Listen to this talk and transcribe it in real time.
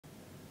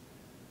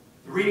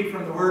The reading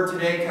from the Word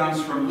today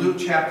comes from Luke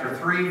chapter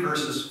 3,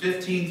 verses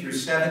 15 through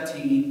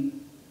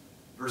 17,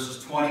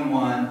 verses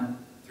 21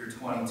 through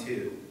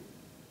 22.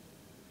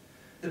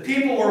 The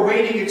people were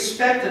waiting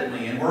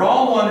expectantly and were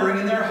all wondering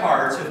in their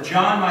hearts if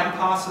John might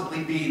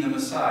possibly be the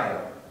Messiah.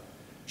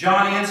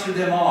 John answered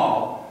them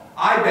all,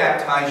 "I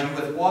baptize you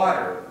with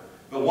water,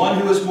 but one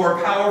who is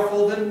more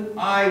powerful than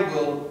I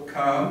will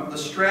come, the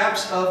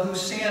straps of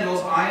whose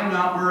sandals I am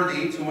not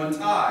worthy to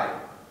untie.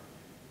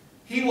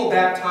 He will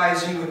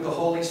baptize you with the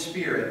Holy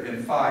Spirit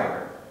and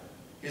fire.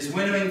 His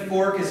winnowing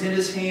fork is in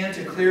his hand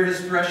to clear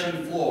his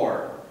threshing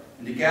floor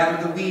and to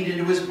gather the wheat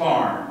into his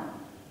barn,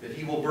 but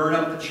he will burn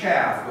up the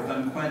chaff with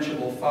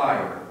unquenchable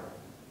fire."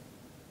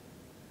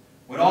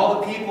 When all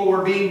the people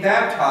were being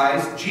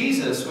baptized,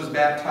 Jesus was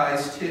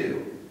baptized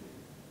too.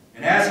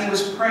 And as he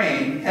was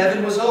praying,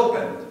 heaven was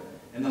opened,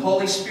 and the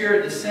Holy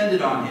Spirit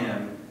descended on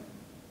him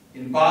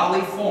in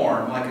bodily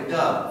form like a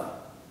dove.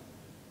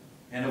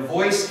 And a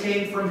voice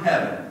came from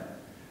heaven,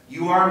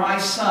 "You are my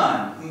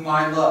Son, whom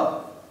I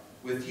love.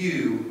 With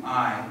you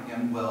I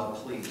am well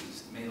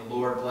pleased." May the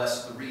Lord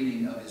bless the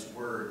reading of His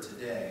Word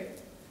today.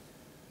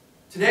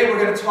 Today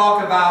we're going to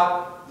talk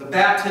about the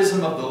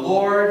baptism of the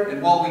Lord,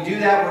 and while we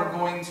do that, we're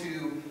going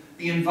to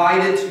be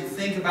invited to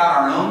think about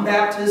our own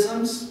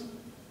baptisms.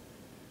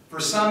 For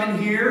some in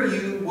here,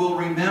 you will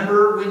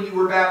remember when you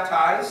were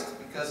baptized,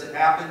 because it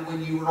happened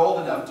when you were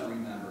old enough to remember.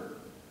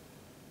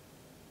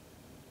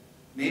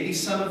 Maybe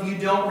some of you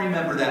don't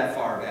remember that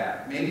far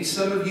back. Maybe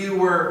some of you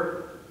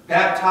were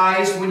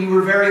baptized when you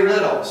were very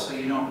little, so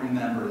you don't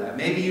remember that.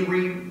 Maybe you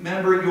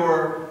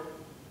remember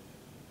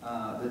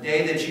the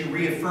day that you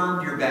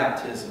reaffirmed your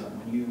baptism,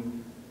 when you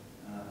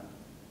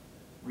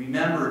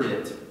remembered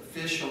it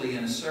officially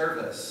in a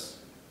service.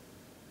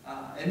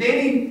 And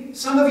maybe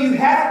some of you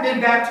haven't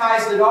been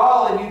baptized at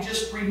all, and you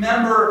just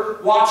remember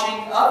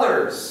watching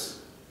others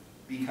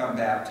become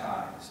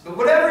baptized. But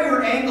whatever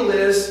your angle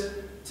is,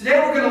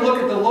 today we're going to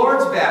look at the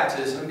Lord's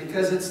baptism,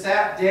 because it's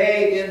that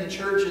day in the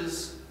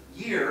church's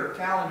year,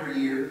 calendar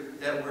year,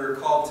 that we're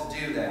called to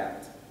do that.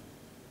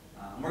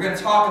 We're going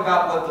to talk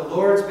about what the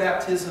Lord's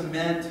baptism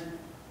meant,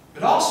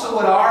 but also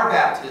what our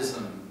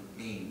baptism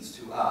means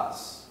to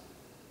us,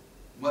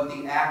 what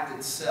the act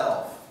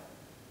itself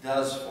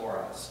does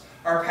for us.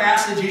 Our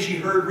passage, as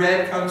you heard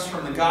read, comes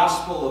from the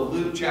Gospel of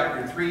Luke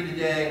chapter 3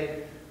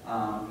 today.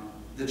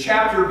 The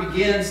chapter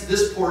begins,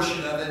 this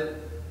portion of it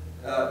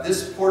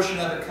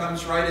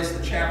comes right as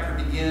the chapter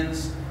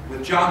begins,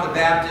 with John the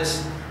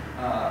Baptist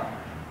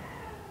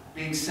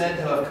being said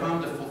to have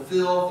come to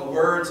fulfill the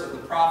words of the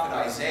prophet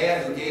Isaiah,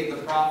 who gave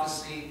the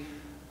prophecy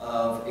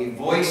of a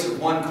voice of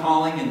one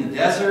calling in the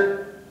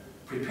desert,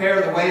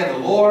 "Prepare the way of the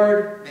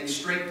Lord, make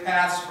straight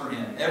paths for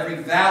Him. Every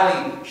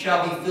valley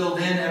shall be filled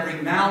in,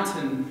 every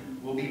mountain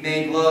will be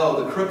made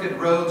low. The crooked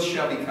roads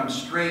shall become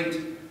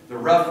straight, the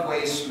rough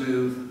ways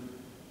smooth,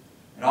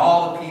 and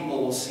all the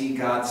people will see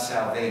God's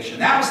salvation."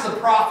 That was the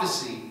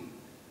prophecy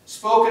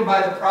spoken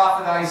by the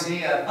prophet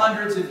Isaiah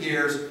hundreds of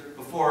years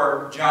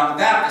before John the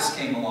Baptist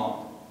came along.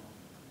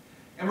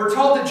 And we're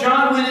told that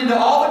John went into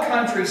all the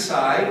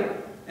countryside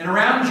and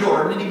around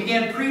Jordan, and he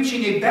began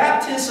preaching a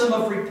baptism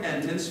of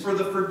repentance for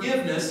the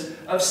forgiveness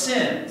of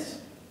sins.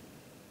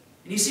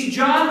 And you see,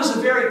 John was a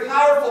very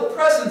powerful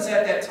presence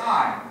at that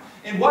time.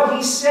 And what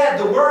he said,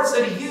 the words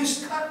that he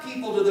used, cut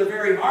people to their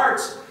very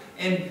hearts.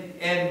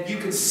 And you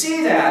can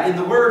see that in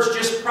the words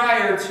just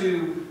prior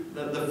to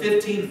the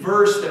 15th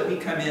verse that we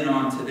come in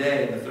on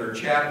today, in the 3rd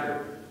chapter.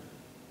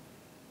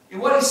 And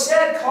what he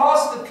said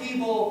caused the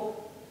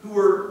people who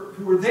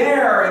were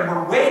there and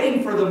were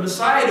waiting for the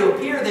Messiah to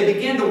appear, they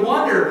began to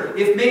wonder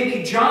if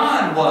maybe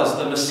John was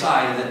the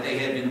Messiah that they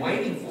had been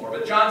waiting for.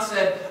 But John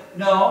said,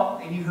 "No,"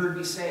 and you heard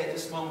me say it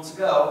just moments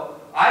ago,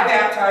 "I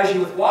baptize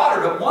you with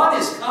water, but one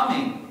is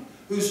coming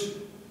who's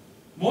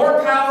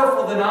more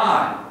powerful than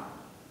I.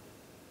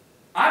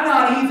 I'm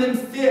not even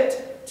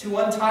fit to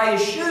untie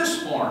his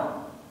shoes for him.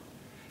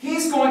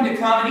 He's going to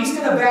come and he's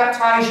going to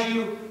baptize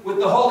you with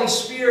the Holy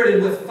Spirit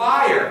and with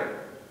fire."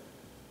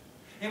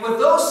 And with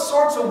those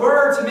sorts of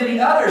words and many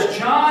others,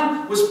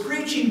 John was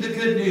preaching the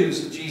good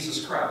news of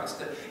Jesus Christ.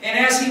 And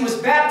as he was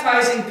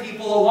baptizing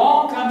people,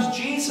 along comes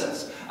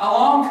Jesus.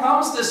 Along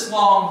comes this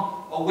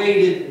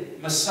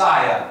long-awaited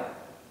Messiah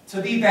to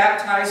be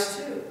baptized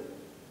too.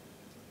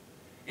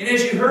 And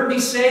as you heard me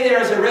say there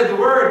as I read the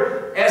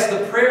Word, as the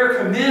prayer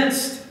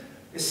commenced,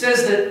 it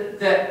says that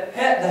the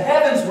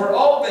heavens were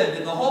opened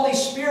and the Holy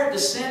Spirit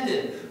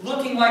descended,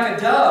 looking like a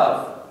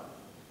dove.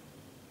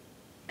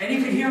 And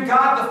you could hear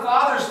God the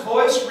Father's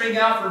voice ring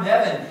out from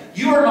heaven.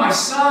 "You are my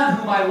Son,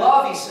 whom I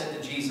love," He said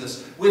to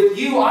Jesus. "With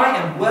you I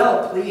am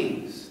well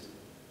pleased."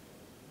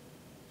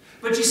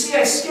 But you see,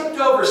 I skipped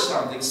over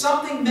something.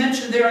 Something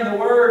mentioned there in the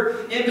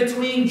Word in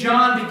between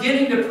John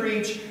beginning to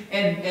preach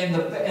and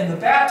the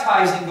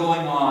baptizing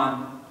going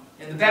on,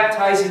 and the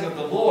baptizing of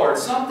the Lord.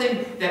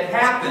 Something that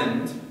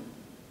happened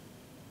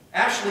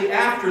actually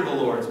after the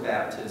Lord's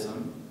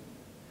baptism.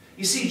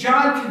 You see,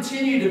 John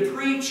continued to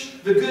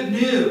preach the good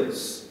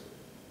news.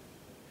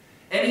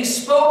 And he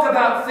spoke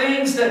about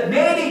things that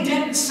maybe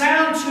didn't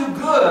sound too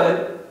good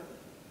good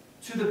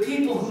to the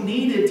people who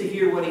needed to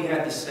hear what he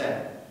had to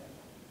say.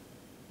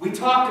 We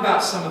talked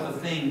about some of the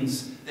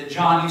things that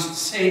John used to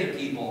say to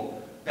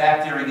people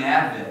back during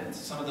Advent.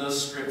 Some of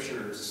those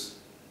scriptures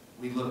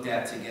we looked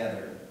at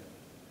together.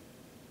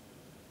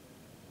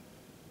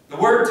 The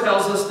Word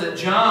tells us that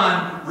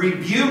John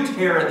rebuked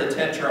Herod the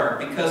Tetrarch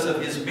because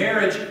of his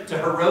marriage to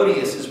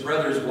Herodias, his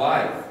brother's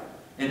wife,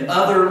 and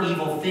other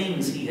evil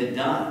things he had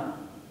done,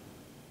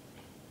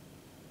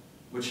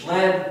 which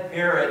led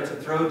Herod to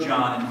throw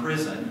John in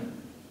prison,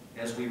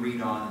 as we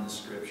read on in the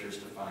Scriptures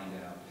to find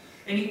out.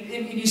 And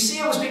you see,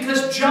 it was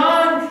because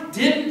John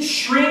didn't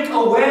shrink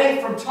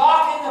away from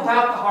talking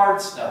about the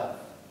hard stuff.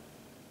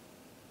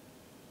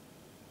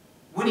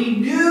 When he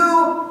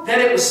knew that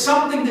it was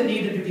something that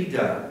needed to be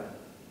done,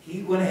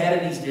 he went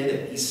ahead and he did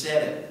it. He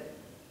said it.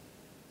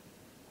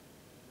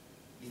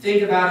 You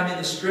think about him in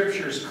the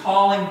Scriptures,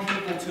 calling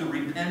people to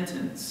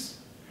repentance.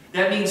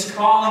 That means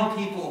calling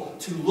people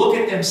to look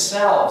at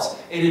themselves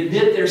and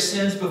admit their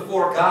sins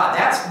before God.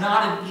 That's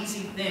not an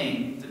easy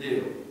thing to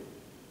do.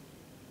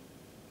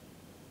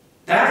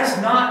 That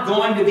is not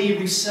going to be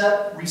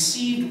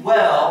received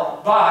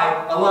well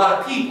by a lot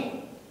of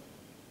people.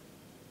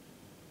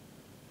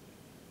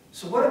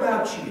 So what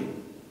about you?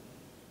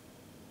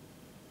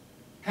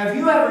 Have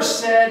you ever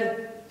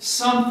said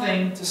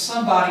something to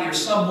somebody or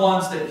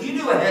someone that you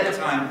knew ahead of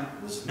time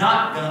was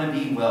not going to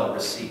be well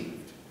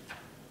received?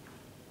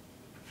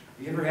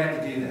 Have you ever had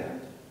to do that?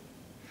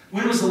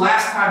 When was the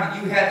last time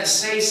that you had to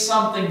say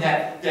something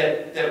that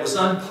was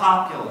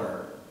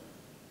unpopular,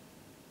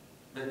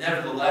 but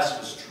nevertheless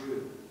was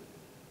true?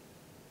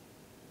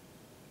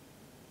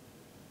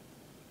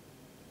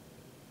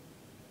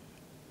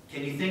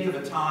 Can you think of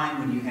a time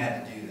when you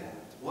had to do that?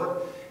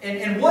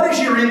 And what is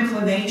your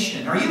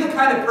inclination? Are you the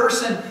kind of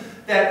person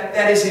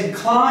that is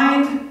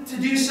inclined to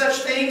do such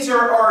things?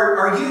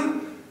 Or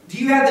do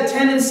you have the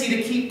tendency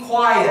to keep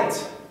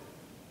quiet?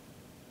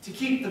 To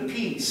keep the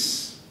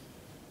peace?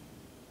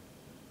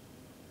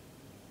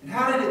 And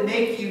how did it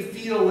make you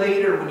feel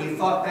later when you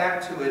thought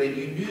back to it and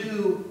you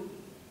knew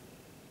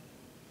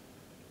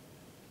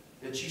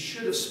that you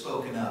should have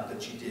spoken up,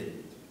 but you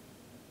didn't?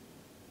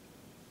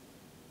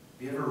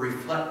 Have you ever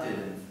reflected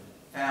and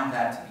found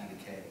that to be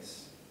the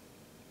case?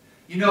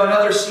 You know,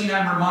 another scene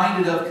I'm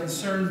reminded of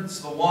concerns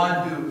the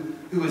one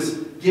who is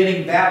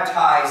getting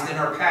baptized in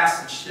our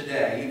passage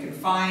today. You can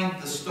find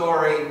the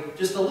story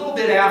just a little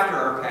bit after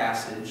our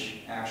passage,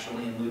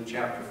 actually, in Luke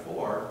chapter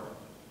 4.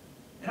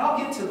 And I'll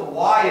get to the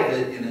why of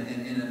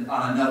it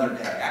on another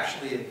day.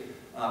 Actually,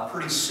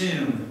 pretty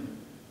soon,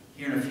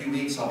 here in a few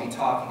weeks, I'll be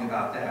talking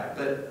about that.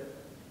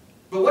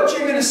 But what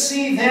you're going to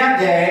see that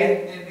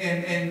day,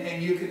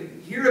 and you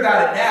can hear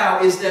about it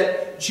now, is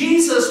that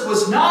Jesus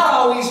was not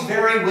always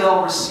very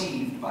well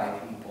received by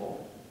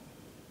people.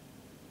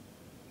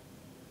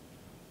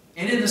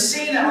 And in the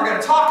scene that we're going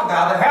to talk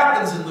about that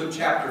happens in Luke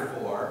chapter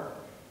 4,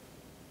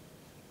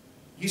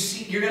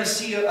 you're going to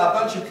see a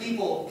bunch of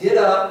people get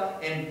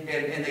up and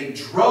they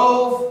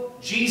drove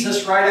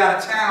Jesus right out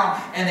of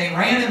town and they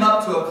ran him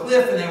up to a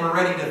cliff and they were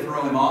ready to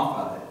throw him off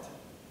of it.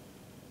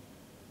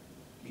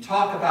 You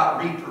talk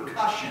about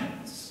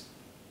repercussions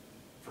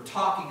for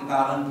talking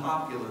about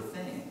unpopular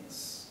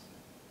things.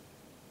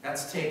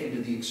 That's taken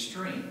to the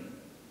extreme.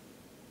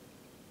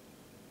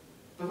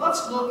 But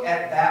let's look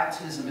at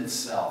baptism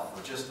itself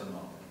for just a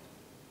moment.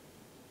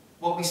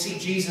 What we see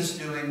Jesus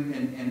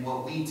doing and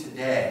what we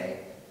today,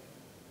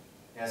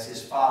 as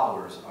his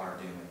followers, are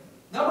doing.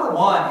 Number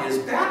one is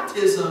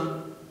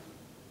baptism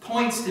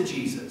points to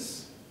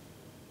Jesus.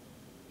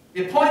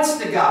 It points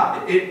to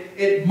God.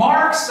 It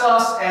marks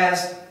us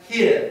as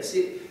his.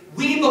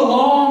 We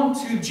belong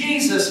to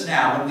Jesus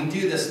now when we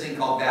do this thing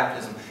called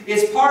baptism.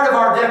 It's part of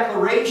our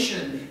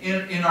declaration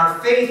in our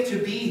faith to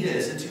be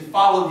his and to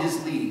follow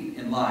his lead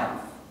in life.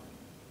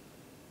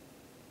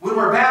 When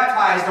we're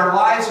baptized, our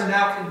lives are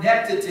now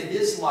connected to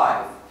his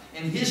life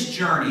and his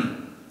journey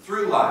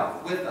through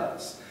life with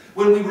us.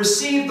 When we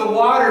receive the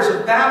waters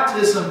of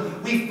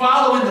baptism, we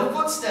follow in the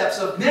footsteps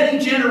of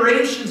many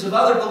generations of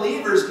other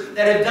believers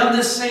that have done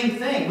this same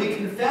thing. We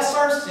confess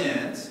our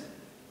sins,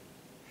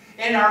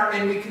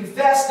 and we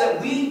confess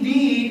that we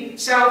need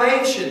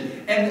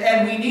salvation,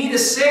 and we need a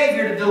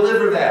Savior to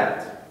deliver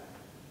that,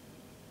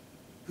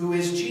 who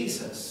is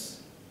Jesus.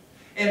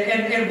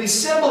 And we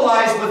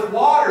symbolize with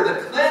water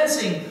the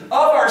cleansing of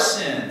our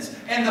sins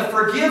and the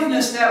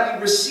forgiveness that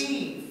we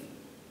receive,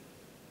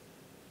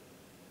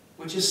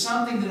 which is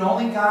something that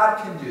only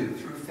God can do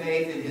through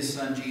faith in his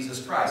Son,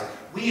 Jesus Christ.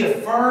 We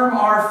affirm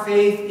our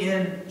faith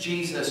in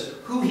Jesus,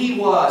 who he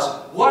was,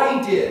 what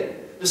he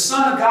did, the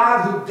Son of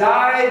God who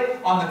died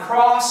on the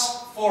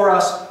cross for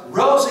us,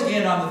 rose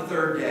again on the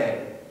third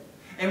day.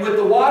 And with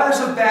the waters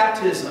of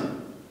baptism,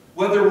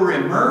 whether we're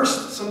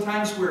immersed,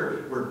 sometimes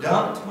we're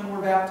dunked when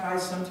we're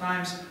baptized,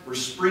 sometimes we're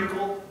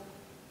sprinkled,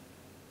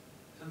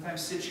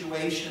 sometimes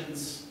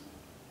situations,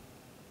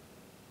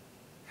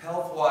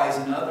 health-wise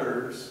and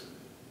others,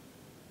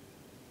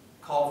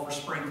 call for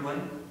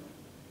sprinkling.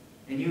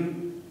 And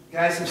you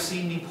guys have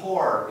seen me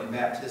pour in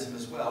baptism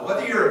as well.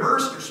 Whether you're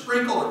immersed or sprinkled,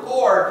 sprinkle or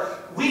pour,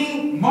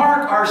 we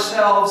mark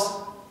ourselves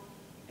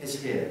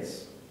as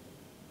His.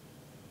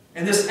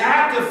 And this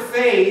act of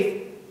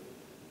faith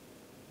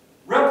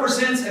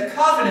represents a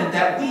covenant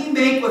that we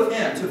make with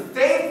Him to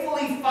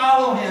faithfully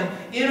follow Him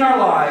in our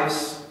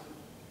lives,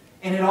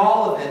 and in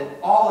all of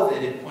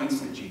it, it points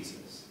to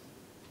Jesus.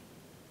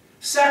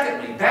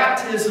 Secondly,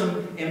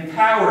 baptism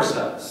empowers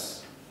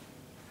us.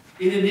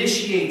 It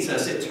initiates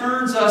us. It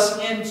turns us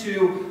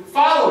into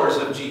followers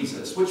of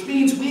Jesus, which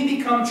means we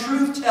become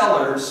truth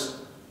tellers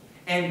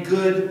and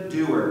good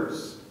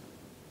doers.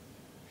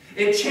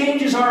 It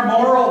changes our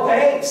moral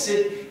base.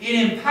 It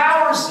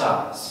empowers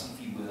us,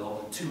 if you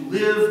will, to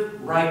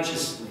live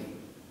righteously.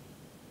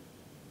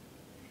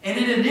 And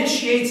it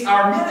initiates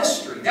our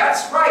ministry.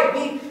 That's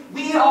right.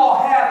 We all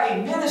have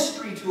a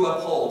ministry to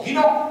uphold. You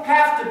don't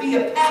have to be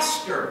a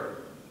pastor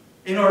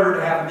in order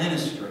to have a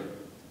ministry.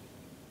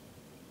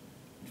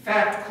 In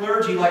fact,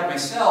 clergy like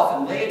myself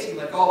and laity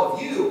like all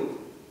of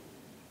you,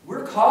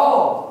 we're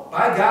called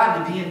by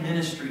God to be in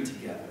ministry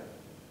together.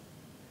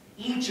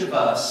 Each of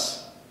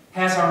us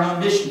has our own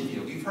mission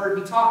field. You've heard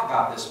me talk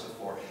about this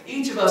before.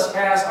 Each of us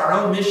has our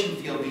own mission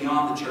field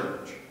beyond the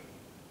church.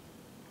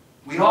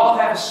 We all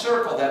have a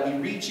circle that we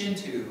reach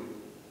into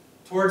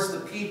towards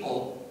the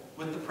people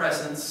with the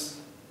presence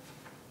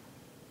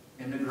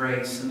and the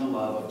grace and the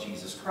love of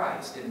Jesus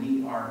Christ. And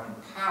we are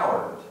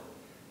empowered.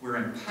 We're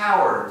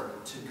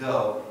empowered to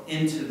go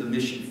into the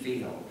mission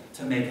field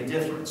to make a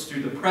difference.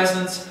 Through the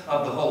presence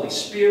of the Holy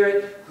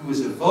Spirit, who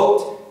is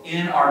evoked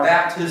in our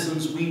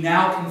baptisms, we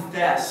now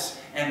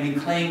confess and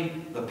we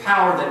claim the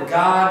power that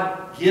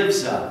God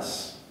gives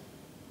us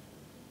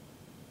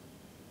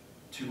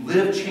to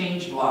live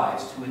changed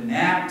lives, to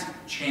enact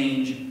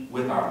change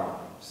with our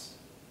lives.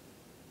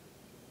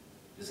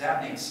 Does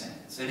that make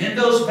sense? And in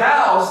those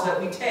vows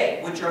that we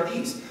take, which are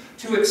these,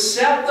 to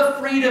accept the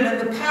freedom and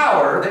the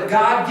power that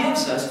God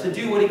gives us to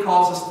do what He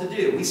calls us to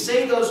do. We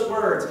say those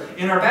words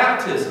in our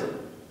baptism.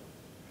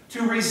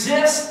 To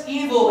resist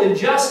evil,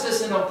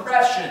 injustice, and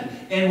oppression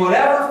in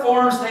whatever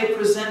forms they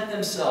present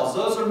themselves.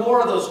 Those are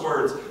more of those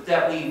words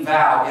that we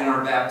vow in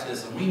our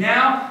baptism. We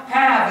now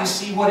have, you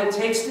see, what it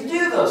takes to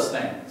do those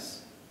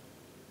things.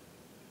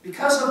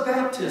 Because of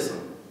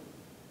baptism.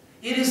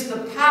 It is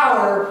the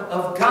power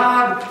of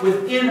God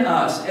within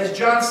us. As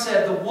John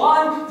said, the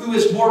one who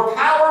is more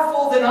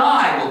powerful than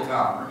I will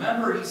come.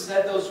 Remember, he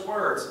said those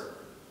words.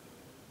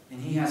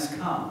 And He has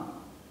come.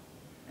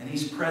 And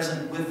He's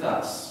present with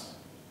us.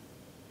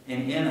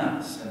 And in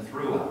us and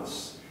through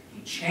us.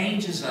 He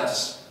changes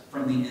us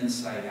from the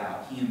inside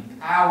out. He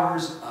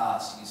empowers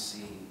us, you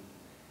see,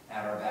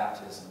 at our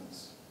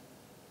baptisms.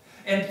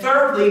 And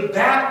thirdly,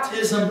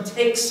 baptism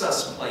takes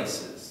us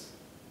places.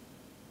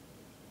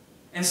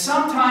 And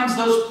sometimes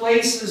those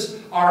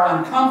places are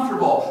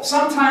uncomfortable.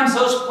 Sometimes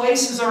those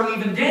places are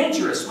even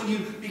dangerous. When you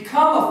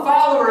become a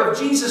follower of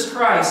Jesus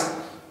Christ,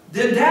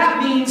 then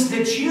that means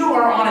that you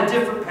are on a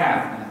different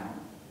path now.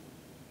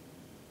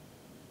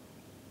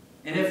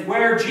 And if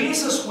where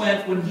Jesus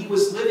went when He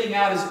was living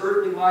out His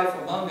earthly life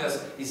among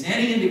us is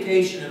any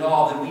indication at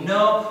all, then we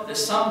know that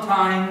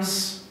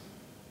sometimes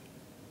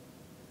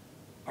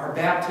our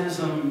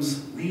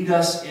baptisms lead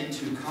us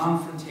into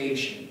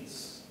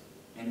confrontations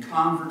and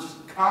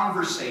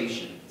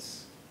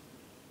conversations,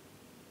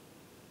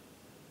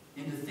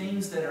 into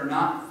things that are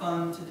not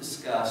fun to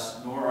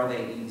discuss, nor are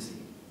they easy.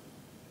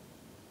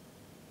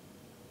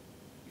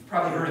 You've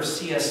probably heard of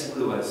C.S.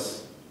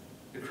 Lewis,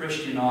 the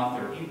Christian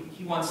author.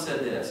 He once said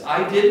this: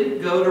 "I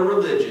didn't go to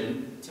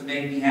religion to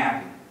make me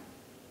happy.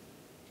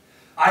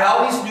 I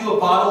always knew a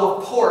bottle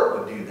of port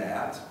would do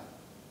that.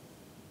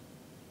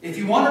 If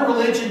you want a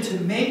religion to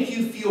make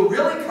you feel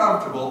really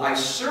comfortable, I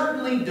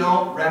certainly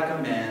don't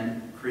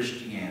recommend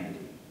Christianity.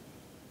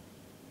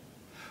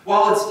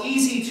 While it's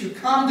easy to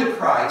come to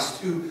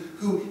Christ,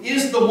 who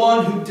is the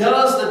one who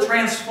does the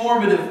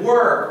transformative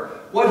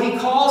work, what He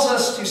calls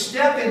us to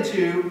step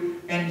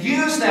into and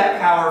use that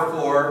power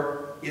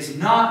for is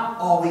not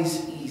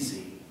always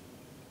easy."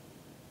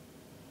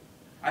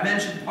 I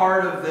mentioned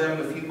part of them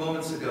a few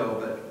moments ago,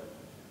 but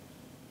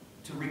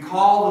to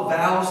recall the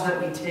vows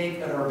that we take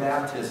at our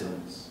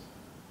baptisms,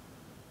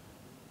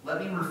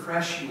 let me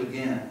refresh you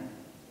again.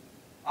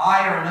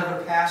 I or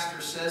another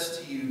pastor says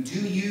to you, do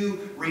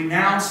you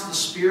renounce the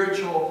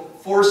spiritual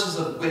forces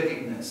of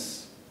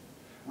wickedness,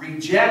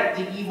 reject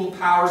the evil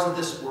powers of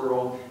this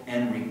world,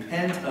 and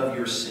repent of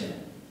your sin?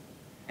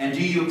 And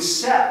do you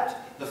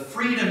accept the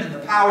freedom and the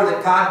power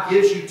that God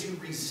gives you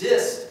to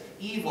resist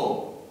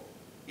evil,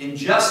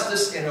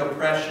 injustice, and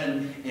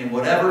oppression in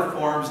whatever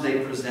forms they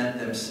present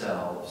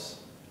themselves?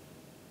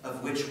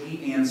 Of which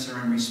we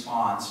answer in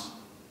response,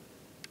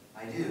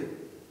 I do.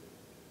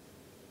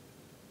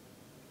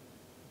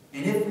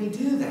 And if we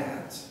do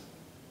that,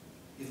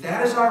 if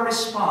that is our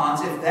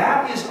response, if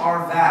that is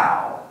our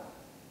vow,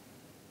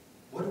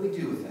 what do we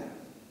do with that?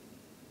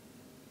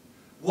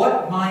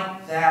 What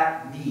might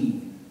that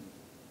mean?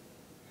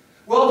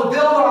 Well, to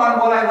build on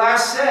what I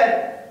last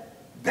said,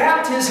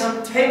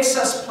 baptism takes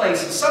us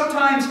places.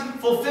 Sometimes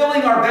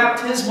fulfilling our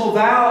baptismal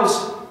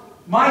vows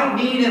might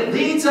mean it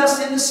leads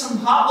us into some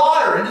hot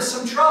water, into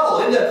some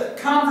trouble, into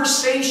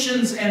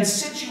conversations and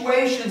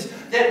situations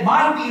that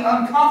might be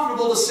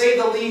uncomfortable to say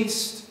the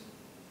least,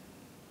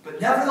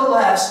 but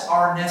nevertheless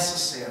are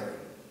necessary.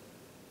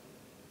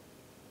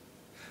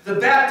 The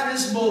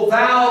baptismal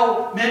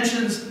vow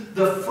mentions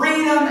the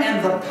freedom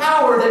and the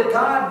power that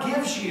God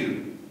gives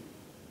you.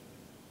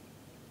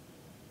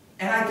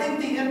 And I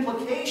think the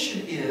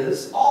implication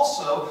is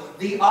also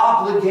the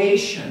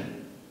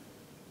obligation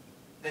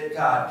that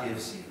God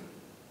gives you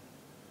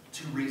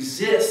to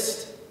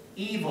resist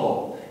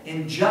evil,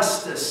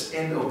 injustice,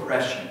 and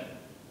oppression.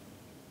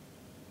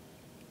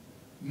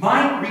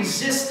 Might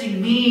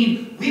resisting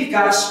mean we've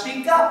got to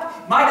speak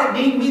up? Might it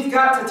mean we've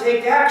got to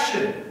take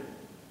action?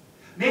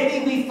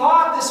 Maybe we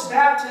thought this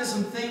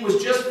baptism thing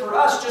was just for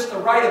us, just a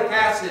rite of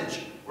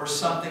passage or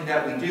something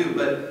that we do,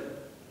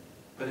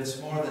 but it's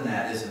more than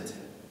that, isn't it?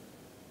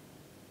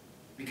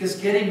 Because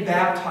getting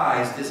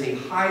baptized is a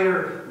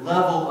higher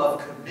level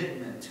of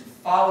commitment to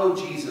follow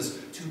Jesus,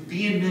 to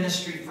be in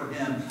ministry for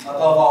Him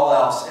above all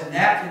else. And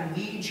that can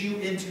lead you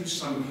into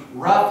some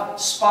rough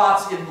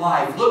spots in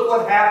life. Look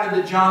what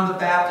happened to John the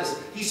Baptist.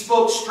 He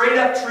spoke straight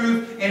up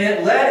truth, and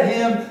it led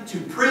him to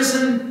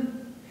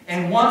prison.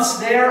 And once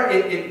there,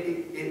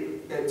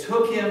 it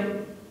took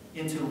him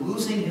into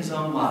losing his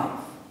own life.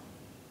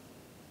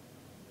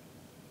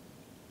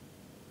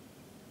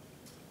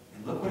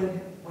 And look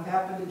what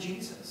happened to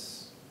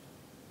Jesus.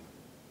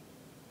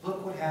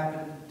 Look what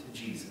happened to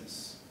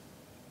Jesus.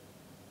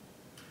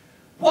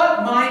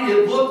 What might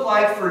it look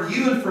like for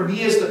you and for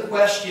me is the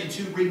question,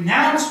 to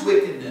renounce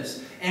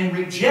wickedness and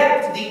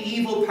reject the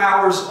evil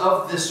powers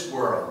of this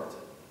world?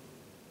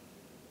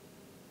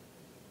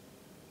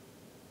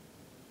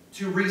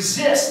 To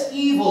resist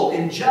evil,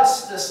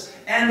 injustice,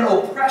 and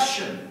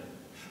oppression.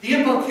 The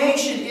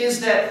implication is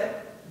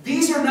that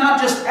these are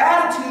not just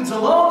attitudes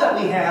alone that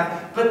we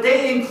have, but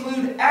they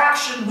include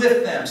action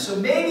with them. So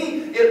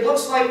maybe it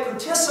looks like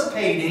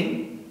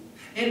participating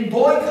in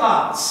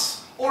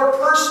boycotts or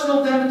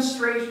personal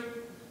demonstrations,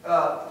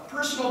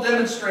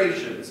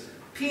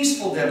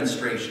 peaceful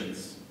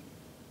demonstrations.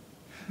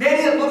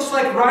 Maybe it looks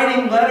like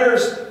writing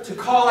letters to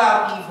call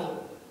out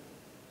evil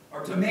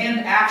or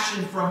demand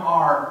action from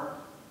our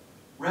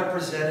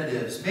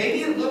representatives.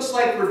 Maybe it looks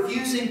like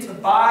refusing to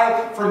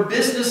buy from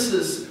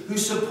businesses who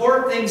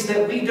support things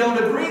that we don't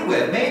agree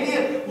with. Maybe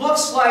it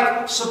looks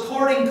like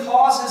supporting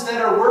causes that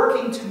are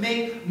working to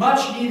make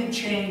much needed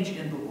change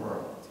in the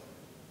world.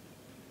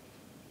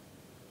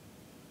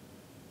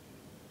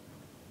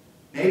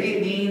 Maybe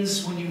it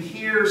means when you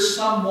hear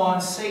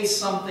someone say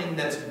something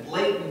that's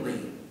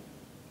blatantly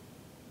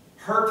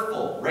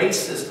hurtful,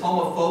 racist,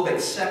 homophobic,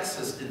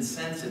 sexist,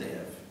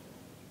 insensitive,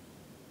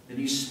 then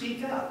you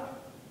speak up.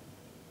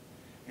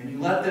 And you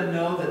let them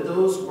know that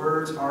those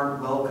words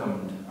aren't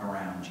welcomed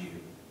around you.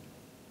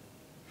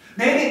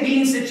 Maybe it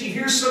means that you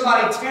hear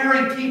somebody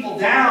tearing people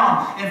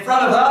down in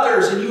front of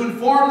others and you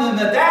inform them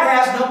that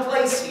that has no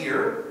place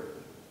here.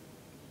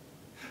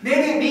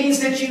 Maybe it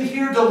means that you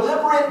hear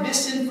deliberate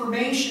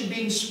misinformation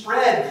being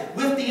spread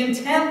with the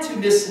intent to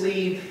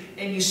mislead,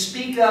 and you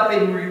speak up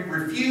and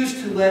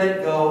refuse to let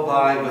it go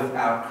by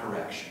without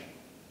correction.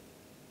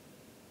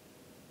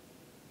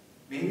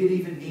 Maybe it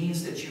even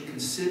means that you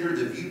consider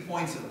the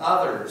viewpoints of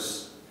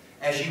others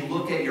as you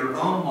look at your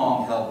own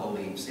long-held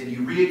beliefs and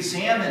you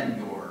re-examine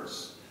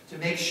yours to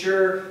make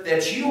sure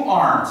that you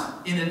aren't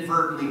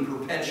inadvertently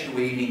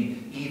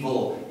perpetuating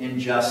evil,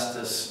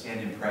 injustice,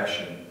 and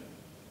oppression.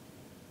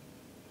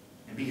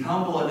 And be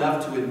humble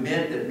enough to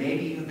admit that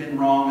maybe you've been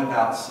wrong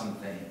about some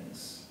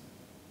things.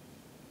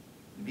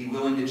 And be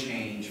willing to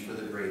change for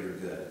the greater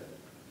good.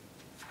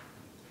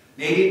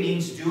 Maybe it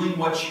means doing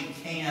what you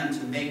can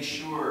to make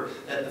sure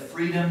that the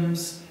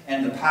freedoms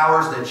and the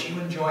powers that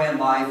you enjoy in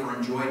life are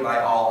enjoyed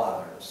by all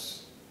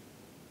others.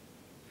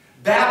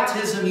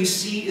 Baptism, you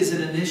see, is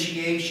an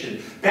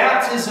initiation.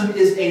 Baptism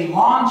is a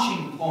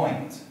launching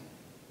point.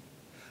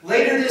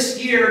 Later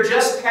this year,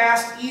 just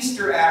past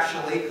Easter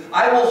actually,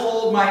 I will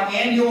hold my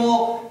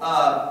annual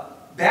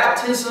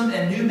baptism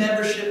and new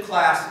membership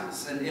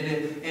classes. And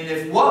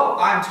if what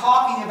I'm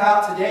talking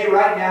about today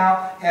right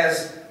now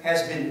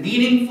has been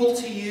meaningful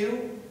to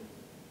you,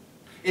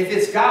 if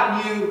it's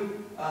gotten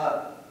you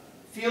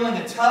feeling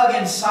a tug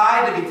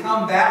inside to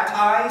become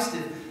baptized,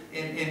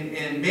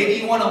 and maybe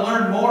you want to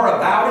learn more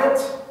about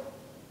it,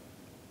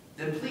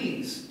 then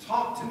please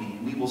talk to me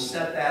and we will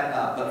set that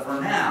up. But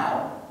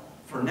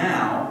for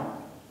now,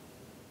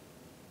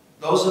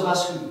 those of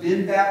us who've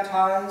been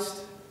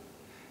baptized,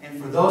 and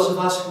for those of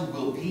us who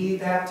will be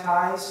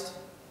baptized,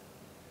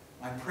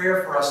 my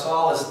prayer for us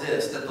all is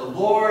this, that the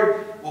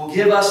Lord will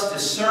give us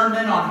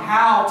discernment on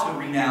how to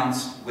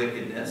renounce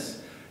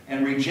wickedness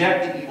and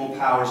reject the evil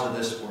powers of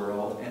this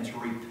world, and to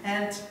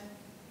repent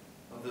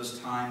of those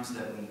times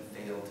that we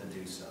failed to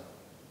do so.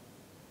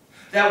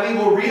 That we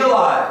will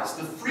realize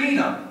the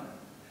freedom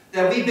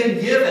that we've been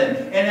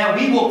given, and that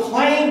we will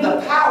claim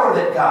the power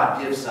that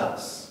God gives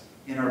us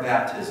in our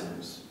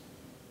baptisms.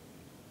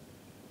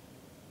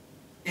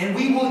 And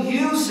we will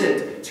use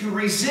it to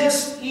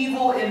resist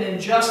evil and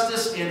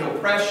injustice and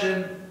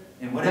oppression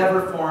in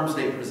whatever forms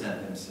they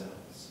present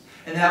themselves.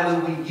 And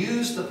that we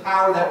use the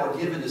power that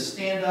we're given to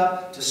stand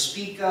up, to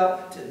speak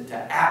up, to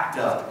act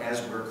up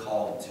as we're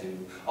called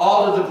to.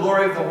 All to the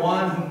glory of the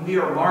one whom we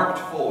are marked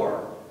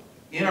for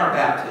in our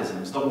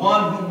baptisms, the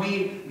one whom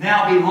we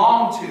now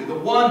belong to, the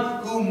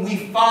one whom we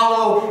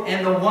follow,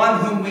 and the one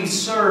whom we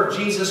serve,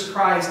 Jesus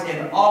Christ,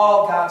 and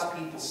all God's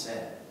people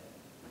said.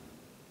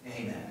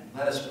 Amen.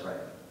 Let us pray.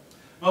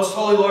 Most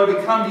Holy Lord,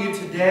 we come to you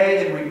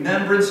today in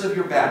remembrance of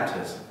your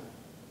baptism,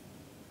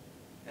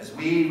 as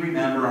we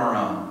remember our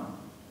own.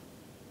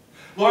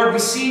 Lord, we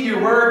see in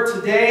your word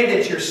today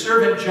that your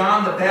servant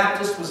John the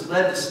Baptist was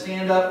led to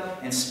stand up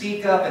and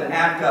speak up and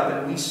act up,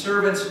 and we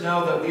servants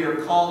know that we are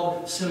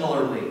called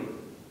similarly.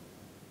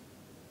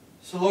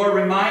 So Lord,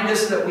 remind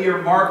us that we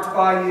are marked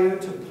by you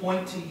to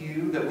point to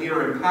you, that we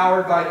are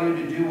empowered by you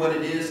to do what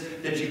it is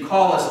that you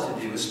call us to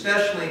do,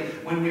 especially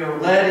when we are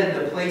led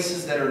into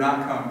places that are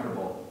not comfortable.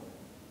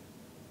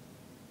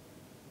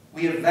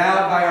 We have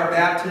vowed by our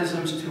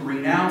baptisms to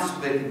renounce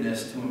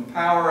wickedness, to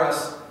empower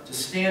us to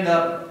stand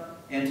up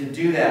and to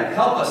do that.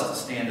 Help us to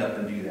stand up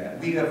and do that.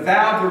 We have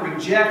vowed to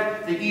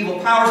reject the evil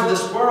powers of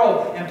this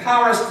world.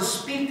 Empower us to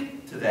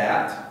speak to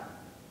that.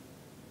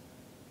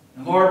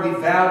 And Lord, we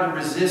vow to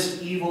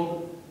resist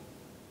evil,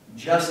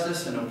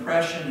 justice, and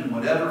oppression in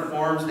whatever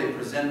forms they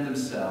present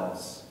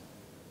themselves.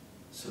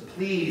 So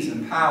please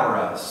empower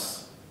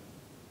us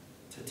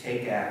to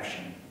take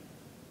action.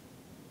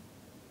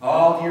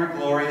 All to your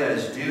glory that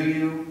is due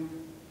you,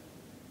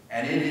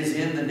 and it is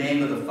in the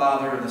name of the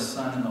Father, and the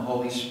Son, and the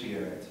Holy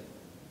Spirit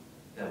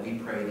that we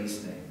pray these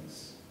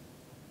things.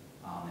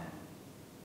 Amen.